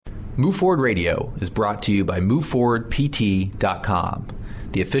Move Forward Radio is brought to you by MoveForwardPT.com,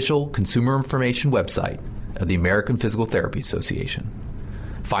 the official consumer information website of the American Physical Therapy Association.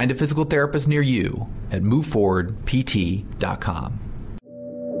 Find a physical therapist near you at MoveForwardPT.com.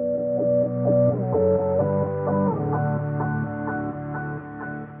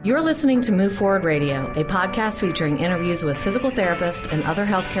 You're listening to Move Forward Radio, a podcast featuring interviews with physical therapists and other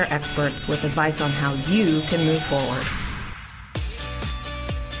healthcare experts with advice on how you can move forward.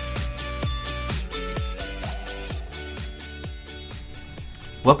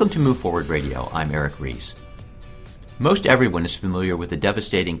 Welcome to Move Forward Radio. I'm Eric Reese. Most everyone is familiar with the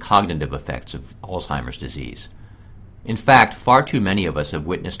devastating cognitive effects of Alzheimer's disease. In fact, far too many of us have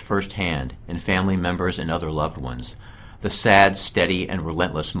witnessed firsthand, in family members and other loved ones, the sad, steady, and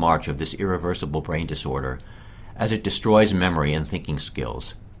relentless march of this irreversible brain disorder as it destroys memory and thinking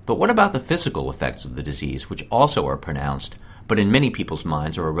skills. But what about the physical effects of the disease, which also are pronounced, but in many people's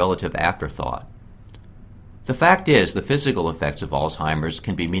minds are a relative afterthought? The fact is, the physical effects of Alzheimer's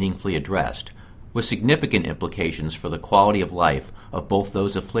can be meaningfully addressed, with significant implications for the quality of life of both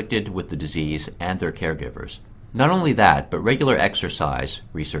those afflicted with the disease and their caregivers. Not only that, but regular exercise,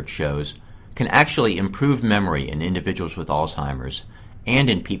 research shows, can actually improve memory in individuals with Alzheimer's, and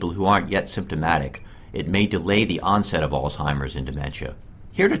in people who aren't yet symptomatic, it may delay the onset of Alzheimer's and dementia.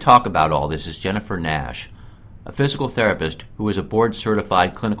 Here to talk about all this is Jennifer Nash, a physical therapist who is a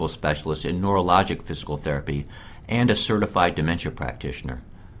board-certified clinical specialist in neurologic physical therapy and a certified dementia practitioner.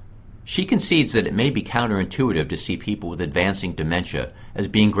 She concedes that it may be counterintuitive to see people with advancing dementia as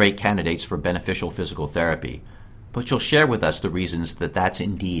being great candidates for beneficial physical therapy, but she'll share with us the reasons that that's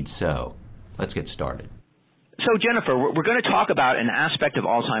indeed so. Let's get started. So, Jennifer, we're going to talk about an aspect of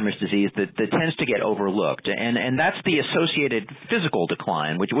Alzheimer's disease that tends to get overlooked, and that's the associated physical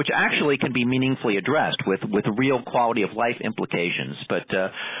decline, which actually can be meaningfully addressed with real quality of life implications. But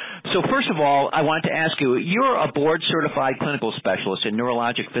so first of all, I wanted to ask you, you're a board-certified clinical specialist in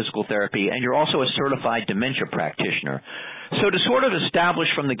neurologic physical therapy, and you're also a certified dementia practitioner. So to sort of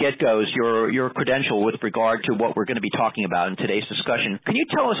establish from the get-go your credential with regard to what we're going to be talking about in today's discussion, can you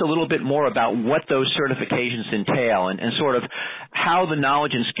tell us a little bit more about what those certifications entail and sort of how the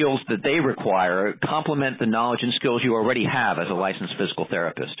knowledge and skills that they require complement the knowledge and skills you already have as a licensed physical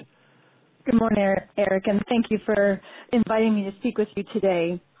therapist? Good morning, Eric, and thank you for inviting me to speak with you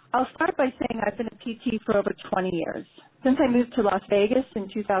today. I'll start by saying I've been a PT for over 20 years. Since I moved to Las Vegas in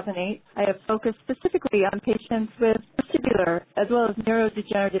 2008, I have focused specifically on patients with vestibular as well as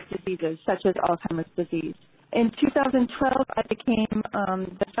neurodegenerative diseases such as Alzheimer's disease. In 2012, I became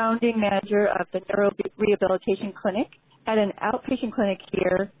the founding manager of the Neurorehabilitation Clinic at an outpatient clinic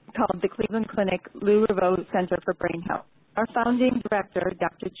here called the Cleveland Clinic Lou Reveau Center for Brain Health. Our founding director,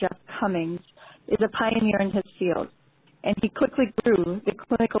 Dr. Jeff Cummings, is a pioneer in his field, and he quickly grew the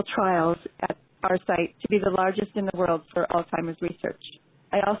clinical trials at our site to be the largest in the world for Alzheimer's research.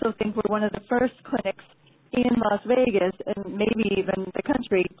 I also think we're one of the first clinics in Las Vegas and maybe even the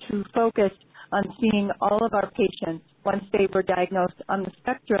country to focus on seeing all of our patients once they were diagnosed on the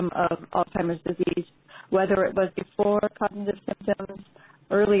spectrum of Alzheimer's disease, whether it was before cognitive symptoms,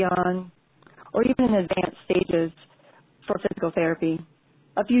 early on, or even in advanced stages for physical therapy.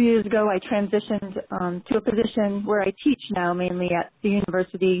 A few years ago, I transitioned to a position where I teach now mainly at the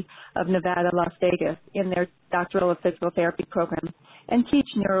University of Nevada, Las Vegas, in their Doctoral of Physical Therapy program, and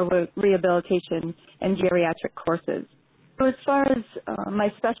teach neurorehabilitation and geriatric courses. So as far as my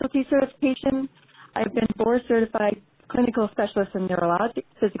specialty certification, I've been board-certified clinical specialist in neurologic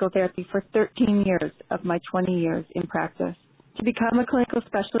physical therapy for 13 years of my 20 years in practice. To become a clinical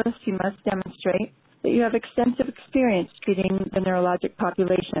specialist, you must demonstrate that you have extensive experience treating the neurologic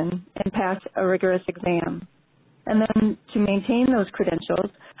population and pass a rigorous exam. And then to maintain those credentials,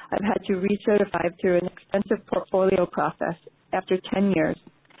 I've had to recertify through an extensive portfolio process after 10 years,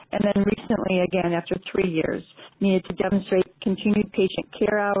 and then recently again after 3 years, needed to demonstrate continued patient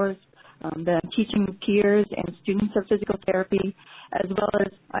care hours, the teaching peers and students of physical therapy, as well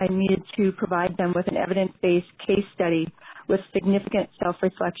as I needed to provide them with an evidence-based case study with significant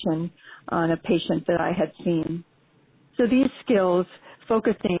self-reflection on a patient that I had seen. So these skills,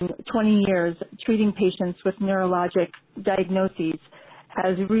 focusing 20 years treating patients with neurologic diagnoses,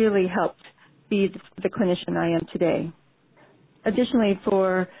 has really helped be the clinician I am today. Additionally,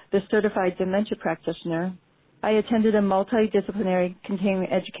 for the certified dementia practitioner, I attended a multidisciplinary continuing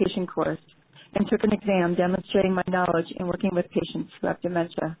education course and took an exam demonstrating my knowledge in working with patients who have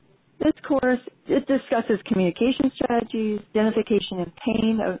dementia. This course, it discusses communication strategies, identification and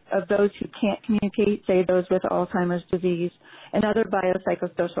pain of those who can't communicate, say those with Alzheimer's disease, and other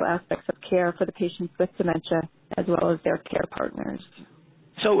biopsychosocial aspects of care for the patients with dementia, as well as their care partners.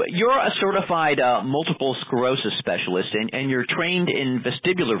 So you're a certified multiple sclerosis specialist, and you're trained in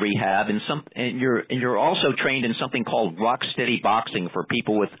vestibular rehab, and you're also trained in something called rock steady boxing for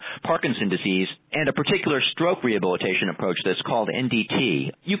people with Parkinson's disease, and a particular stroke rehabilitation approach that's called NDT.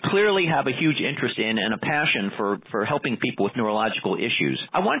 You clearly have a huge interest in and a passion for helping people with neurological issues.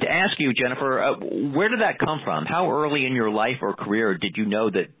 I wanted to ask you, Jennifer, where did that come from? How early in your life or career did you know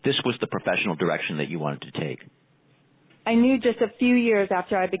that this was the professional direction that you wanted to take? I knew just a few years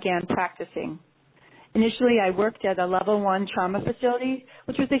after I began practicing. Initially, I worked at a level 1 trauma facility,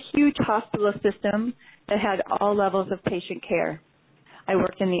 which was a huge hospital system that had all levels of patient care. I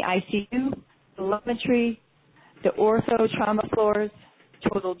worked in the ICU, telemetry, the ortho trauma floors,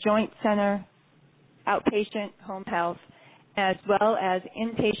 total joint center, outpatient home health, as well as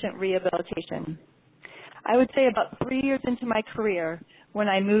inpatient rehabilitation. I would say about 3 years into my career, when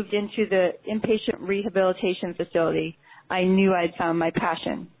I moved into the inpatient rehabilitation facility, I knew I'd found my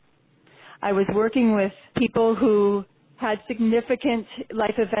passion. I was working with people who had significant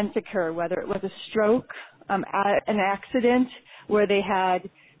life events occur, whether it was a stroke, an accident where they had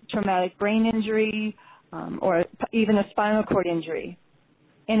traumatic brain injury, or even a spinal cord injury.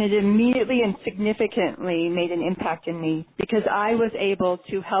 And it immediately and significantly made an impact in me because I was able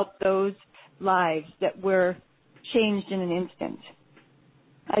to help those lives that were changed in an instant.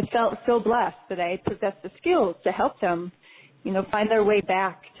 I felt so blessed that I possessed the skills to help them, find their way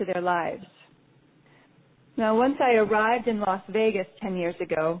back to their lives. Now, once I arrived in Las Vegas 10 years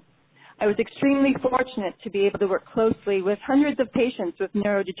ago, I was extremely fortunate to be able to work closely with hundreds of patients with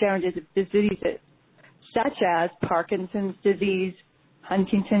neurodegenerative diseases, such as Parkinson's disease,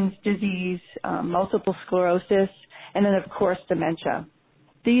 Huntington's disease, multiple sclerosis, and then, of course, dementia.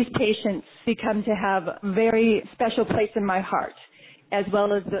 These patients become to have a very special place in my heart, as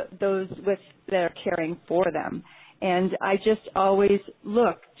well as those that are caring for them. And I just always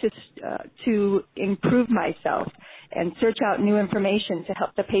look to improve myself and search out new information to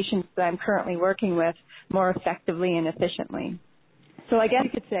help the patients that I'm currently working with more effectively and efficiently. So I guess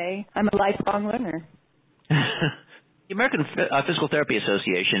you could say I'm a lifelong learner. The American Physical Therapy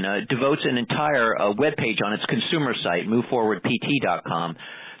Association devotes an entire webpage on its consumer site, moveforwardpt.com,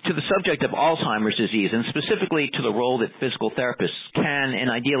 to the subject of Alzheimer's disease, and specifically to the role that physical therapists can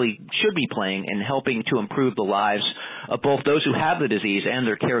and ideally should be playing in helping to improve the lives of both those who have the disease and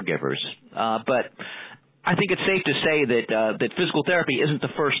their caregivers. But I think it's safe to say that physical therapy isn't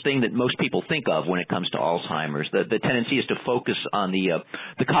the first thing that most people think of when it comes to Alzheimer's. The tendency is to focus on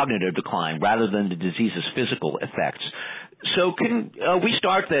the cognitive decline rather than the disease's physical effects. So can we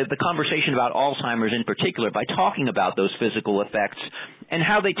start the conversation about Alzheimer's in particular by talking about those physical effects and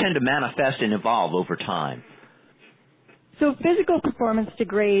how they tend to manifest and evolve over time? So physical performance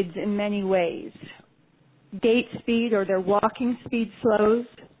degrades in many ways. Gait speed or their walking speed slows.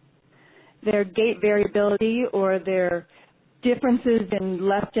 Their gait variability or their differences in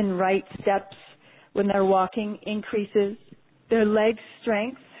left and right steps when they're walking increases. Their leg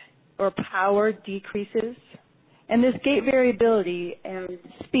strength or power decreases. And this gait variability and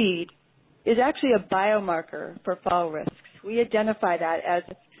speed is actually a biomarker for fall risks. We identify that as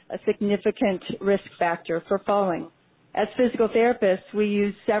a significant risk factor for falling. As physical therapists, we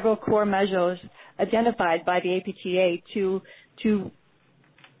use several core measures identified by the APTA to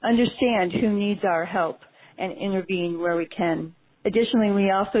understand who needs our help and intervene where we can. Additionally,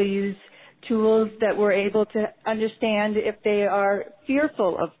 we also use tools that we're able to understand if they are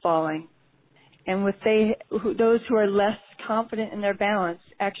fearful of falling. And those who are less confident in their balance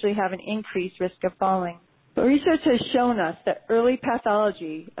actually have an increased risk of falling. But research has shown us that early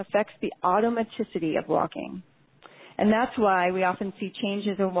pathology affects the automaticity of walking. And that's why we often see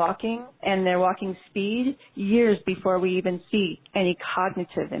changes in walking and their walking speed years before we even see any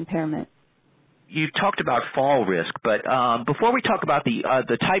cognitive impairment. You talked about fall risk, but before we talk about the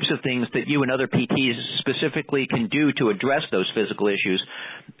types of things that you and other PTs specifically can do to address those physical issues,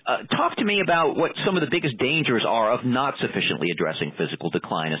 talk to me about what some of the biggest dangers are of not sufficiently addressing physical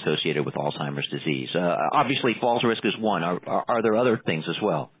decline associated with Alzheimer's disease. Obviously, falls risk is one. Are there other things as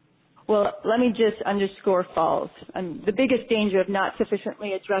well? Well, let me just underscore falls. The biggest danger of not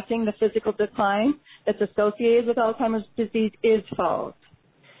sufficiently addressing the physical decline that's associated with Alzheimer's disease is falls.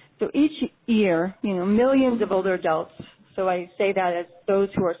 So each year, millions of older adults, so I say that as those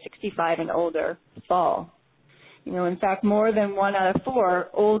who are 65 and older, fall. In fact, more than 1 out of 4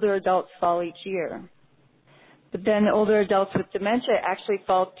 older adults fall each year. But then older adults with dementia actually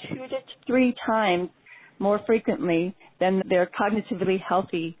fall 2 to 3 times more frequently than their cognitively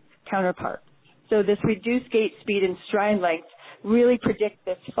healthy counterparts. So this reduced gait speed and stride length really predict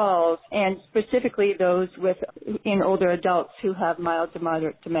this falls, and specifically those in older adults who have mild to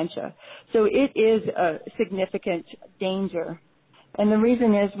moderate dementia. So it is a significant danger. And the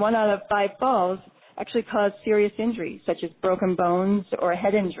reason is 1 out of 5 falls actually cause serious injuries, such as broken bones or a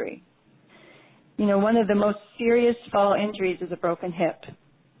head injury. You know, one of the most serious fall injuries is a broken hip,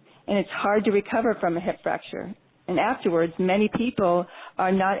 and it's hard to recover from a hip fracture. And afterwards, many people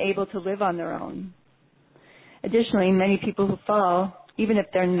are not able to live on their own. Additionally, many people who fall, even if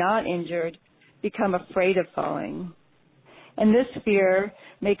they're not injured, become afraid of falling. And this fear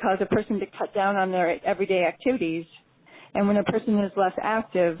may cause a person to cut down on their everyday activities. And when a person is less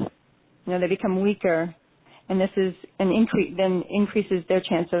active, you know, they become weaker, and this is then increases their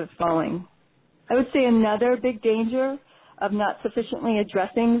chance of falling. I would say another big danger of not sufficiently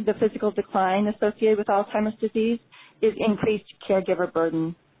addressing the physical decline associated with Alzheimer's disease is increased caregiver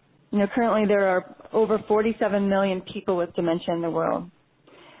burden. You know, currently there are over 47 million people with dementia in the world,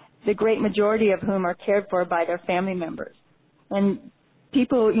 the great majority of whom are cared for by their family members. And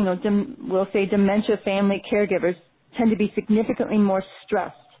people, you know, will say dementia family caregivers tend to be significantly more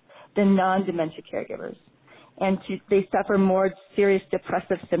stressed than non-dementia caregivers. And they suffer more serious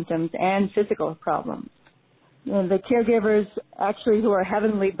depressive symptoms and physical problems. You know, the caregivers actually who are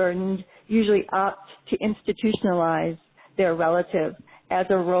heavily burdened usually opt to institutionalize their relative as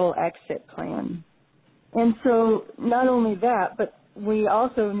a role exit plan. And so not only that, but we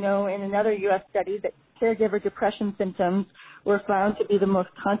also know in another U.S. study that caregiver depression symptoms were found to be the most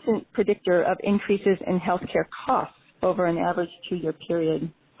constant predictor of increases in healthcare costs over an average 2-year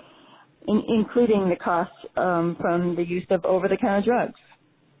period, including the costs from the use of over-the-counter drugs.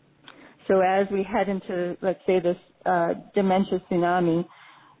 So as we head into, let's say, this dementia tsunami,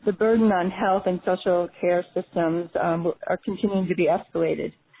 the burden on health and social care systems are continuing to be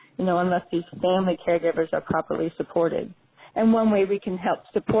escalated, you know, unless these family caregivers are properly supported. And one way we can help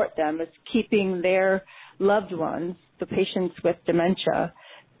support them is keeping their loved ones, the patients with dementia,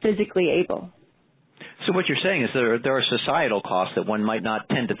 physically able. So what you're saying is there are societal costs that one might not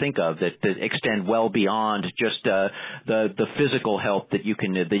tend to think of that extend well beyond just the physical help that you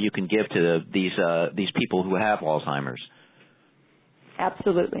can give to these people who have Alzheimer's.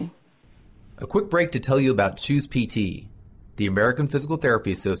 Absolutely. A quick break to tell you about Choose PT, the American Physical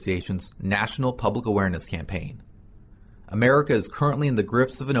Therapy Association's national public awareness campaign. America is currently in the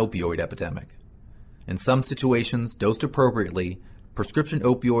grips of an opioid epidemic. In some situations, dosed appropriately, prescription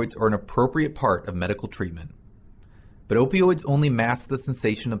opioids are an appropriate part of medical treatment. But opioids only mask the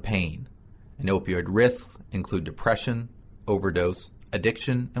sensation of pain, and opioid risks include depression, overdose,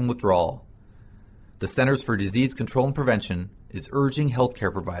 addiction, and withdrawal. The Centers for Disease Control and Prevention is urging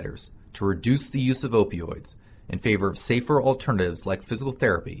healthcare providers to reduce the use of opioids in favor of safer alternatives like physical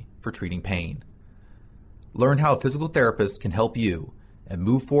therapy for treating pain. Learn how a physical therapist can help you at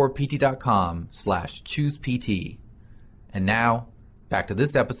moveforwardpt.com/choosept. And now, back to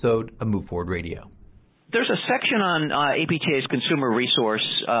this episode of Move Forward Radio. There's a section on APTA's consumer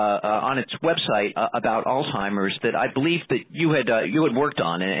resource on its website about Alzheimer's that I believe that you had worked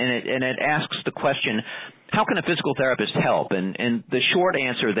on, and it asks the question, how can a physical therapist help? And the short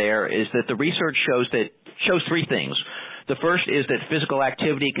answer there is that the research shows 3 things. The first is that physical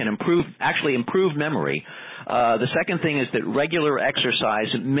activity can actually improve memory. The second thing is that regular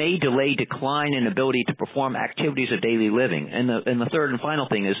exercise may delay decline in ability to perform activities of daily living. And the third and final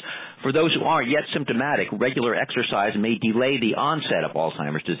thing is, for those who aren't yet symptomatic, regular exercise may delay the onset of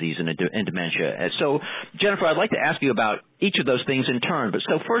Alzheimer's disease and dementia. And so, Jennifer, I'd like to ask you about each of those things in turn. But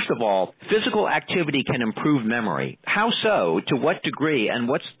so first of all, physical activity can improve memory. How so? To what degree? And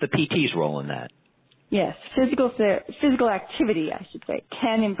what's the PT's role in that? Yes, physical activity, I should say,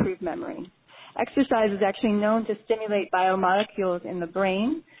 can improve memory. Exercise is actually known to stimulate biomolecules in the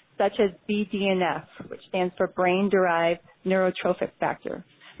brain, such as BDNF, which stands for brain-derived neurotrophic factor,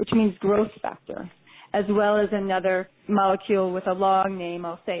 which means growth factor, as well as another molecule with a long name,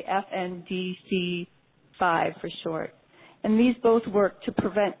 I'll say FNDC5 for short. And these both work to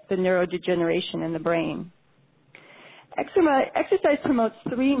prevent the neurodegeneration in the brain. Exercise promotes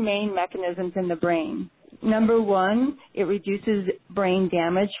 3 main mechanisms in the brain. Number 1, it reduces brain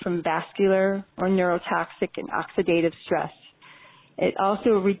damage from vascular or neurotoxic and oxidative stress. It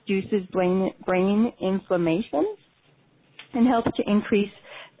also reduces brain inflammation and helps to increase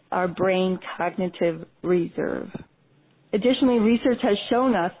our brain cognitive reserve. Additionally, research has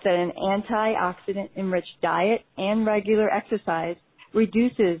shown us that an antioxidant-enriched diet and regular exercise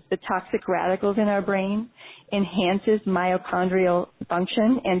reduces the toxic radicals in our brain, enhances mitochondrial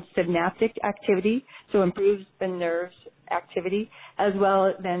function and synaptic activity, so improves the nerves activity, as well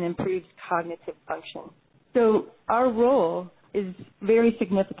as then improves cognitive function. So our role is very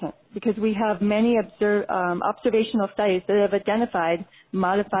significant because we have many observational studies that have identified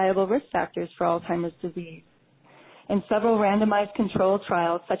modifiable risk factors for Alzheimer's disease. And several randomized controlled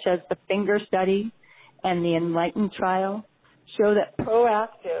trials, such as the FINGER study and the ENLIGHTEN trial, show that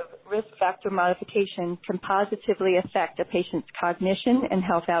proactive risk factor modification can positively affect a patient's cognition and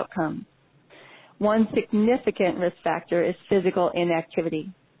health outcomes. One significant risk factor is physical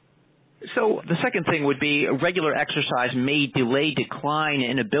inactivity. So the second thing would be regular exercise may delay decline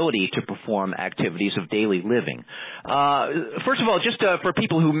in ability to perform activities of daily living. First of all, just for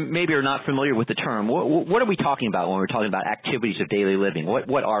people who maybe are not familiar with the term, what are we talking about when we're talking about activities of daily living?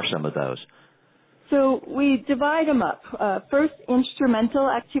 What are some of those? So we divide them up. First, instrumental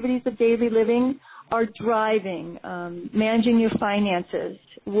activities of daily living are driving, managing your finances,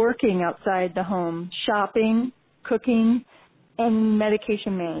 working outside the home, shopping, cooking, and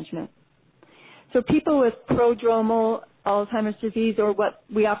medication management. So people with prodromal Alzheimer's disease, or what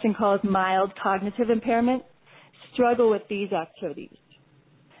we often call as mild cognitive impairment, struggle with these activities.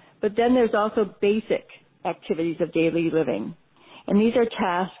 But then there's also basic activities of daily living. And these are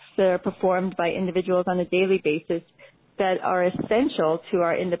tasks that are performed by individuals on a daily basis that are essential to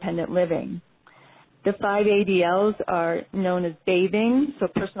our independent living. The 5 ADLs are known as bathing, so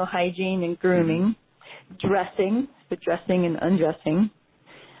personal hygiene and grooming, dressing, so dressing and undressing,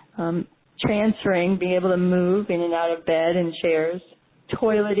 transferring, being able to move in and out of bed and chairs,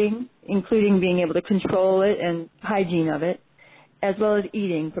 toileting, including being able to control it and hygiene of it, as well as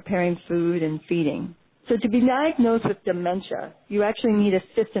eating, preparing food and feeding. So to be diagnosed with dementia, you actually need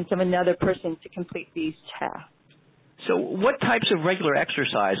assistance of another person to complete these tasks. So what types of regular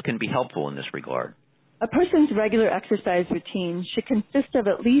exercise can be helpful in this regard? A person's regular exercise routine should consist of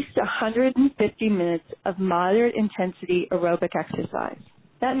at least 150 minutes of moderate intensity aerobic exercise.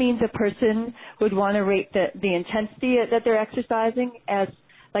 That means a person would want to rate the intensity that they're exercising as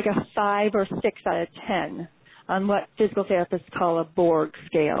like a 5 or 6 out of 10 on what physical therapists call a Borg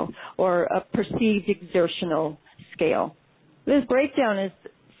scale, or a perceived exertional scale. This breakdown is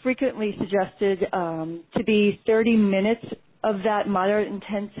frequently suggested to be 30 minutes of that moderate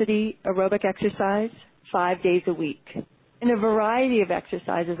intensity aerobic exercise 5 days a week. And a variety of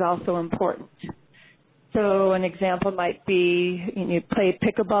exercise is also important. So an example might be you play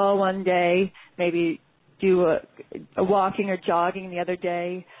pickleball one day, maybe do a walking or jogging the other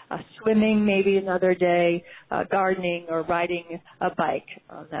day, swimming maybe another day, gardening or riding a bike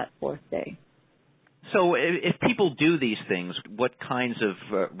on that 4th day. So if people do these things, what kinds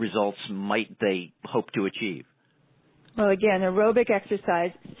of results might they hope to achieve? Well, again, aerobic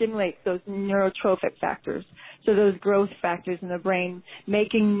exercise stimulates those neurotrophic factors, so those growth factors in the brain,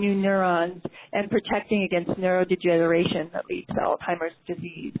 making new neurons and protecting against neurodegeneration that leads to Alzheimer's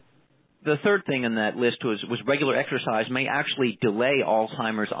disease. The third thing in that list was regular exercise may actually delay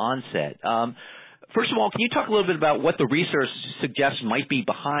Alzheimer's onset. First of all, can you talk a little bit about what the research suggests might be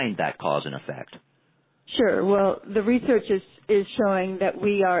behind that cause and effect? Sure. Well, the research is showing that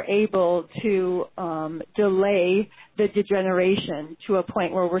we are able to delay the degeneration to a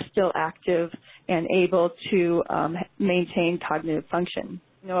point where we're still active and able to maintain cognitive function.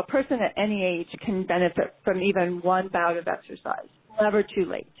 A person at any age can benefit from even one bout of exercise. Never too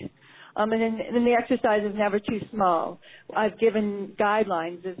late. And then the exercise is never too small. I've given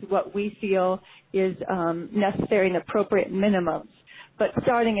guidelines as what we feel is necessary and appropriate minimums. But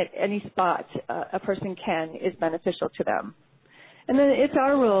starting at any spot a person can is beneficial to them. And then it's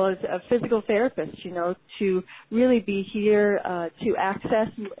our role as a physical therapist, to really be here to access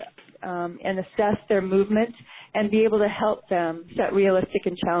and assess their movement and be able to help them set realistic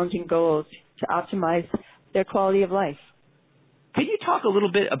and challenging goals to optimize their quality of life. Can you talk a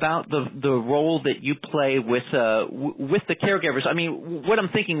little bit about the role that you play with the caregivers? I mean, what I'm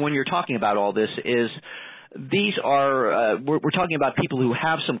thinking when you're talking about all this is these are we're talking about people who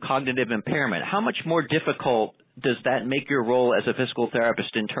have some cognitive impairment. How much more difficult does that make your role as a physical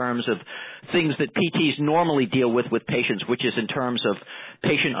therapist in terms of things that PTs normally deal with patients, which is in terms of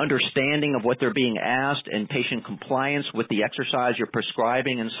patient understanding of what they're being asked and patient compliance with the exercise you're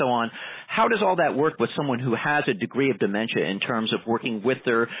prescribing and so on? How does all that work with someone who has a degree of dementia in terms of working with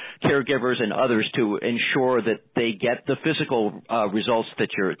their caregivers and others to ensure that they get the physical results that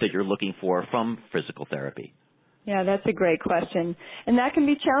you're looking for from physical therapy? Yeah, that's a great question. And that can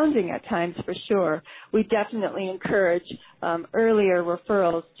be challenging at times for sure. We definitely encourage earlier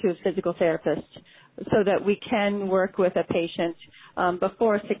referrals to a physical therapist so that we can work with a patient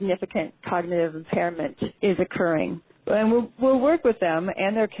before significant cognitive impairment is occurring. And we'll work with them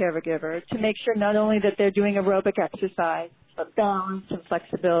and their caregiver to make sure not only that they're doing aerobic exercise, but balance and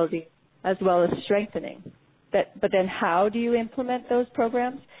flexibility, as well as strengthening. But then how do you implement those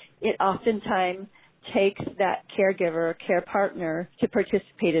programs? It oftentimes takes that caregiver or care partner to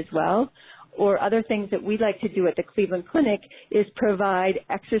participate as well. Or other things that we like to do at the Cleveland Clinic is provide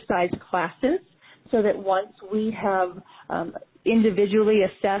exercise classes so that once we have individually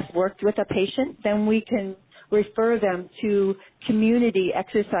assessed, worked with a patient, then we can refer them to community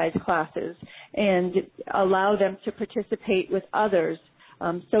exercise classes and allow them to participate with others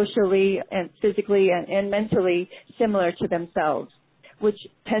socially and physically and mentally similar to themselves, which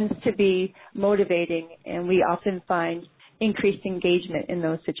tends to be motivating, and we often find increased engagement in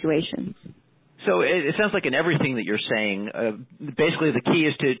those situations. So it sounds like in everything that you're saying, basically the key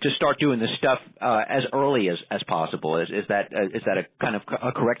is to start doing this stuff as early as possible. Is that a kind of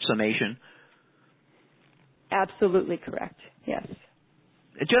a correct summation? Absolutely correct. Yes.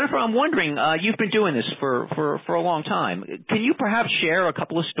 Jennifer, I'm wondering, you've been doing this for a long time. Can you perhaps share a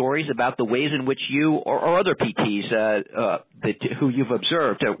couple of stories about the ways in which you or other PTs who you've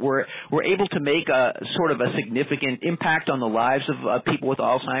observed were able to make a sort of a significant impact on the lives of people with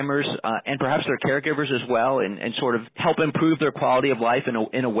Alzheimer's and perhaps their caregivers as well, and sort of help improve their quality of life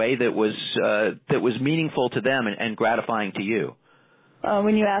in a way that was meaningful to them and gratifying to you?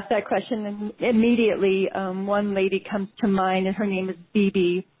 When you ask that question, immediately one lady comes to mind, and her name is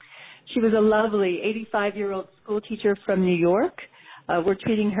Bibi. She was a lovely 85-year-old school teacher from New York. We're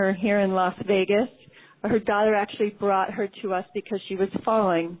treating her here in Las Vegas. Her daughter actually brought her to us because she was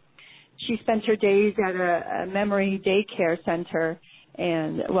falling. She spent her days at a memory daycare center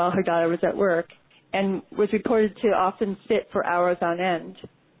and while her daughter was at work, and was reported to often sit for hours on end.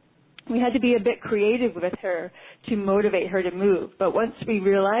 We had to be a bit creative with her to motivate her to move. But once we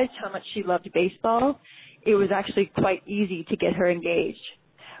realized how much she loved baseball, it was actually quite easy to get her engaged.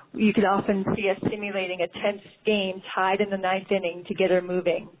 You could often see us simulating a tense game tied in the ninth inning to get her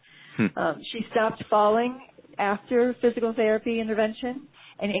moving. She stopped falling after physical therapy intervention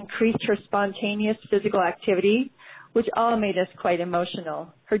and increased her spontaneous physical activity, which all made us quite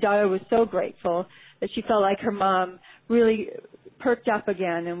emotional. Her daughter was so grateful that she felt like her mom really perked up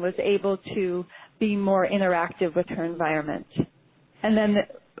again and was able to be more interactive with her environment. And then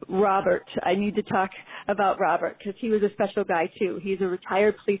Robert, I need to talk about Robert because he was a special guy too. He's a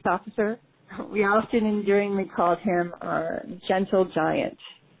retired police officer. We often endearingly called him our gentle giant.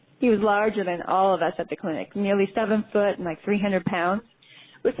 He was larger than all of us at the clinic, nearly 7 foot and like 300 pounds,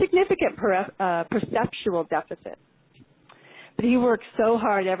 with significant perceptual deficits. But he worked so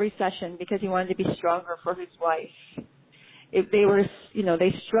hard every session because he wanted to be stronger for his wife.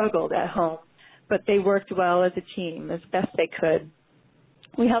 They struggled at home, but they worked well as a team as best they could.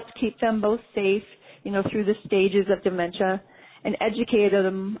 We helped keep them both safe, through the stages of dementia and educated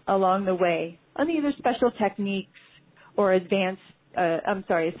them along the way on either special techniques or assistive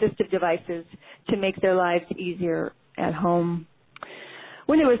devices to make their lives easier at home.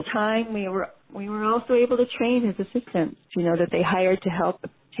 When it was time, we were also able to train his assistants, that they hired to help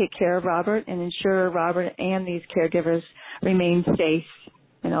take care of Robert and ensure Robert and these caregivers remained safe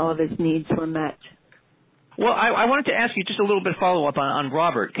and all of his needs were met. Well, I wanted to ask you just a little bit follow-up on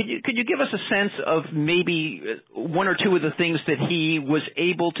Robert. Could you give us a sense of maybe one or two of the things that he was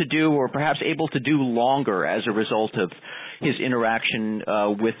able to do or perhaps able to do longer as a result of his interaction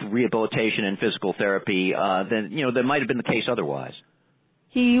with rehabilitation and physical therapy than might have been the case otherwise?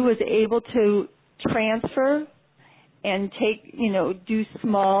 He was able to transfer and do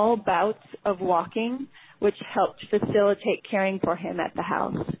small bouts of walking, which helped facilitate caring for him at the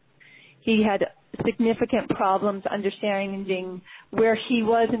house. He had significant problems understanding where he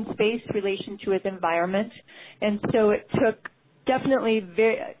was in space in relation to his environment, and so it took definitely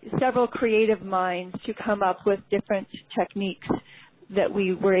several creative minds to come up with different techniques that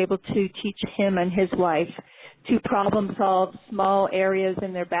we were able to teach him and his wife to problem solve small areas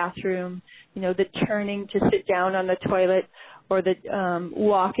in their bathroom, the turning to sit down on the toilet or the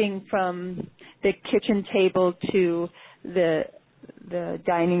walking from the kitchen table to the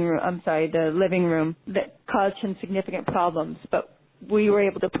living room that caused him significant problems. But we were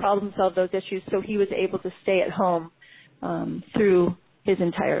able to problem solve those issues so he was able to stay at home through his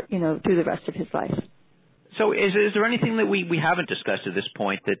entire, through the rest of his life. So is there anything that we haven't discussed at this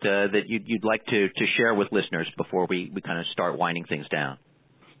point that you'd like to share with listeners before we kind of start winding things down?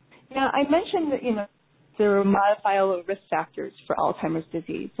 Yeah, I mentioned that, there are modifiable risk factors for Alzheimer's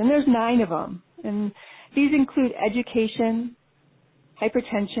disease, and there's 9 of them. And these include education,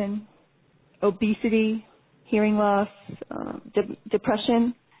 hypertension, obesity, hearing loss,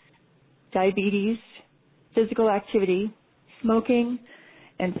 depression, diabetes, physical activity, smoking,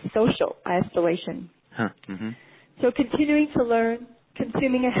 and social isolation. Mm-hmm. So continuing to learn,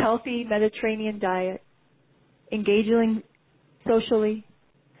 consuming a healthy Mediterranean diet, engaging socially,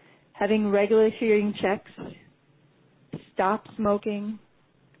 having regular hearing checks, stop smoking,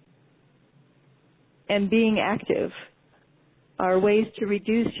 and being active are ways to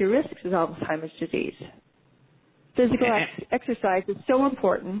reduce your risks of Alzheimer's disease. Physical exercise is so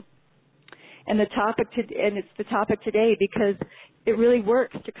important, and it's the topic today because it really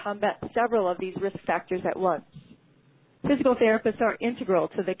works to combat several of these risk factors at once. Physical therapists are integral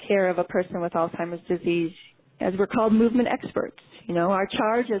to the care of a person with Alzheimer's disease, as we're called movement experts. Our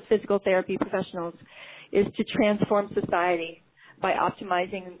charge as physical therapy professionals is to transform society by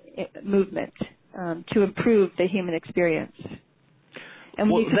optimizing movement to improve the human experience. And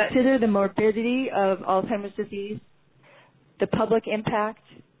when you consider the morbidity of Alzheimer's disease, the public impact,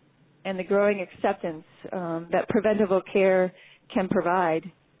 and the growing acceptance that preventable care can provide,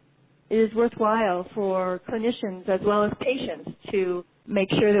 it is worthwhile for clinicians as well as patients to make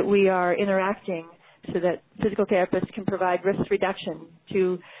sure that we are interacting so that physical therapists can provide risk reduction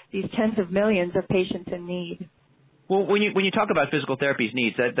to these tens of millions of patients in need. Well, when you talk about physical therapy's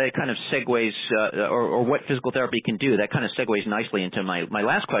needs, that kind of segues, or what physical therapy can do, that kind of segues nicely into my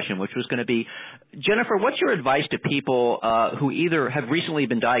last question, which was going to be, Jennifer, what's your advice to people who either have recently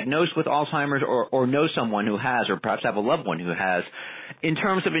been diagnosed with Alzheimer's or know someone who has, or perhaps have a loved one who has, in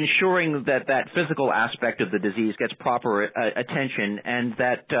terms of ensuring that physical aspect of the disease gets proper attention and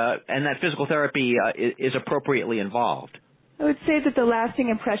that physical therapy is appropriately involved? I would say that the lasting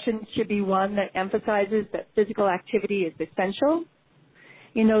impression should be one that emphasizes that physical activity is essential.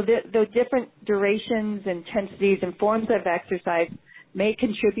 The different durations, intensities, and forms of exercise may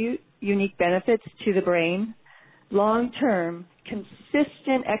contribute unique benefits to the brain. Long-term,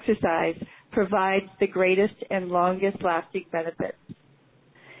 consistent exercise provides the greatest and longest-lasting benefits.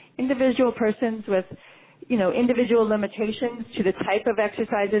 Individual persons with individual limitations to the type of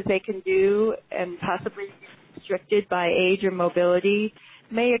exercises they can do and possibly restricted by age or mobility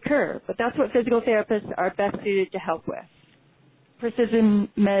may occur, but that's what physical therapists are best suited to help with. Precision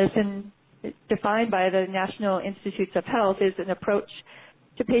medicine, defined by the National Institutes of Health, is an approach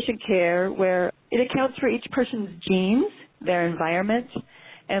to patient care where it accounts for each person's genes, their environment,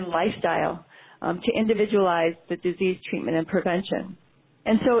 and lifestyle to individualize the disease treatment and prevention.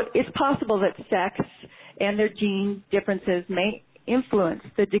 And so it's possible that sex and their gene differences may influence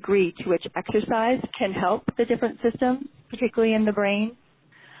the degree to which exercise can help the different systems, particularly in the brain.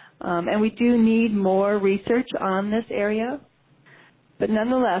 And we do need more research on this area. But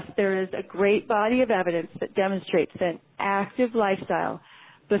nonetheless, there is a great body of evidence that demonstrates that an active lifestyle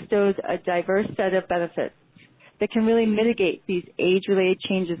bestows a diverse set of benefits that can really mitigate these age-related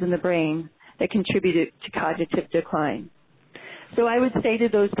changes in the brain that contribute to cognitive decline. So I would say to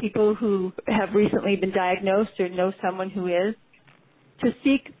those people who have recently been diagnosed or know someone who is, to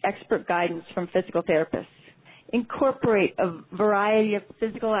seek expert guidance from physical therapists. Incorporate a variety of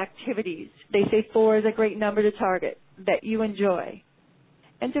physical activities. They say 4 is a great number to target that you enjoy.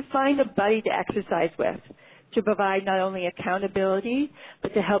 And to find a buddy to exercise with to provide not only accountability,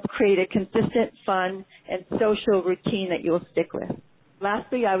 but to help create a consistent, fun, and social routine that you will stick with.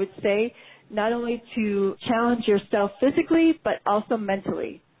 Lastly, I would say not only to challenge yourself physically, but also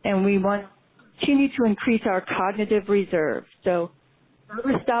mentally. And we want to continue to increase our cognitive reserve. So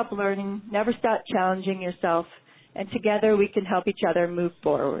never stop learning, never stop challenging yourself, and together we can help each other move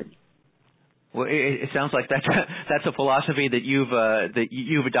forward. Well, it sounds like that's a philosophy that you've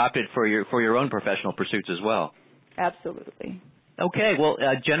adopted for your own professional pursuits as well. Absolutely. Okay, well,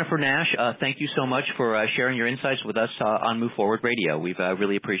 Jennifer Nash, thank you so much for sharing your insights with us on Move Forward Radio. We've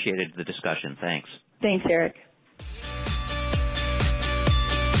really appreciated the discussion. Thanks. Thanks, Eric.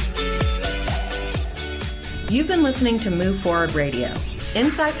 You've been listening to Move Forward Radio.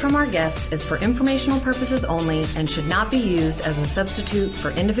 Insight from our guests is for informational purposes only and should not be used as a substitute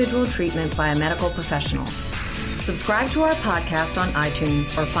for individual treatment by a medical professional. Subscribe to our podcast on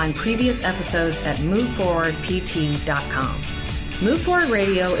iTunes or find previous episodes at moveforwardpt.com. Move Forward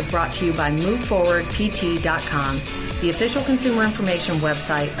Radio is brought to you by moveforwardpt.com, the official consumer information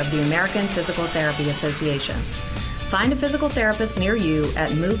website of the American Physical Therapy Association. Find a physical therapist near you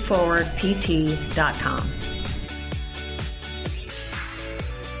at moveforwardpt.com.